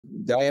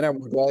Diana,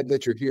 we're glad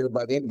that you're here.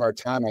 By the end of our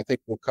time, I think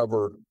we'll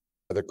cover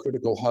the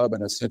critical hub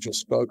and essential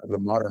spoke of the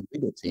modern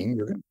legal team.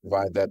 You're going to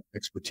provide that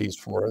expertise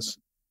for us,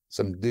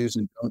 some do's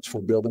and don'ts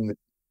for building the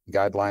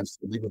guidelines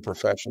for legal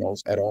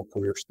professionals at all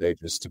career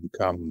stages to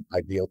become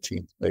ideal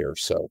team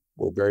players. So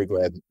we're very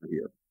glad that you're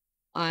here.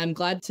 I'm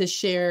glad to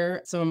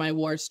share some of my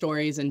war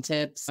stories and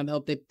tips. I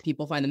hope that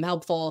people find them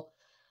helpful.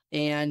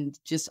 And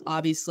just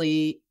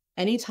obviously,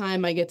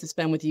 anytime I get to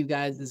spend with you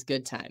guys is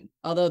good time.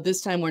 Although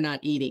this time we're not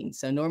eating.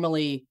 So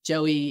normally,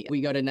 Joey, we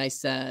go to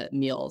nice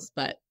meals,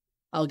 but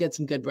I'll get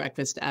some good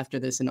breakfast after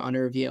this in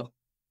honor of you.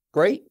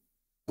 Great.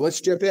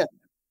 Let's jump in.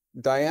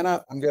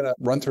 Diana, I'm going to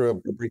run through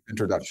a brief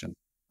introduction.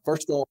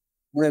 First of all,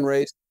 born and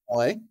raised in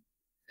LA.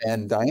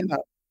 And Diana,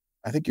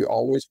 I think you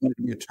always wanted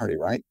to be an attorney,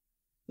 right?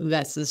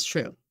 This is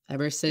true.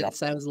 Ever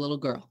since I was a little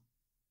girl.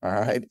 All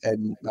right.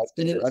 And that's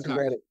your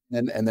undergrad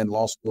and then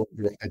law school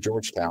at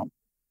Georgetown.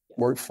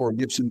 Worked for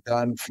Gibson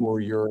Dunn for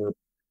your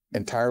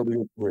entire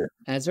legal career.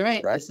 That's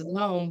right. This is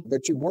home.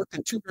 But you worked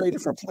in two very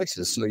different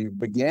places. So you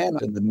began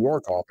in the New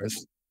York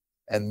office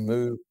and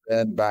moved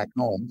then back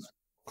home,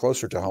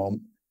 closer to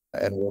home,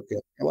 and worked in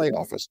the LA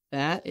office.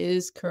 That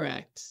is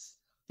correct.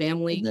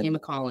 Family came a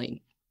calling.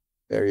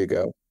 There you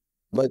go.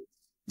 But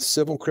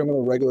civil,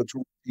 criminal,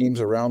 regulatory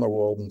teams around the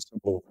world in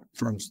civil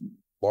firms,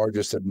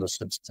 largest and most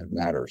sensitive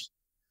matters.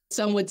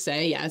 Some would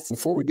say yes.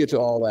 Before we get to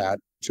all that,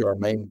 to our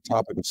main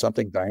topic of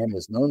something Diana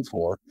is known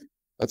for,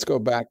 let's go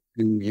back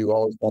to you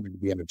always wanting to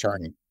be an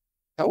attorney.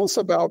 Tell us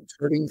about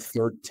turning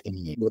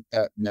 13, what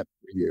that meant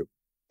for you.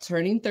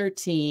 Turning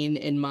 13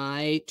 in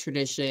my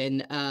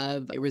tradition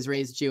of, I was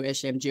raised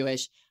Jewish, I'm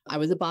Jewish. I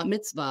was a bat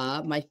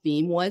mitzvah. My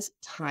theme was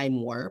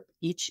time warp.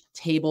 Each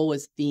table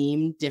was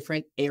themed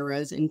different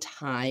eras in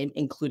time,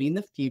 including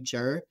the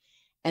future.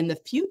 And the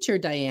future,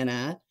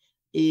 Diana,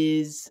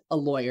 is a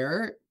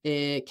lawyer,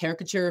 a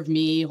caricature of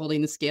me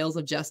holding the scales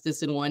of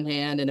justice in one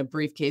hand and a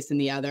briefcase in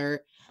the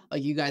other. Oh,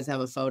 you guys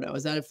have a photo.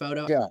 Is that a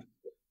photo? Yeah.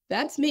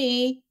 That's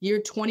me. Year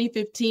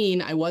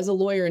 2015. I was a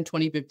lawyer in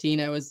 2015.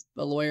 I was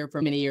a lawyer for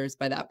many years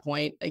by that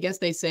point. I guess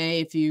they say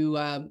if you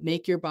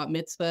make your bat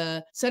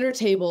mitzvah center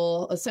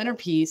table, a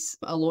centerpiece,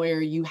 a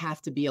lawyer, you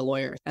have to be a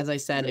lawyer. As I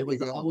said, it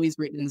was always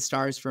written in the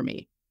stars for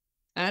me.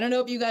 I don't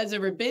know if you guys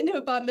ever been to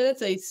a bat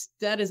mitzvah.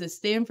 That is a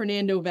San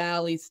Fernando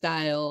Valley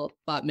style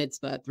bat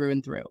mitzvah through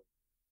and through.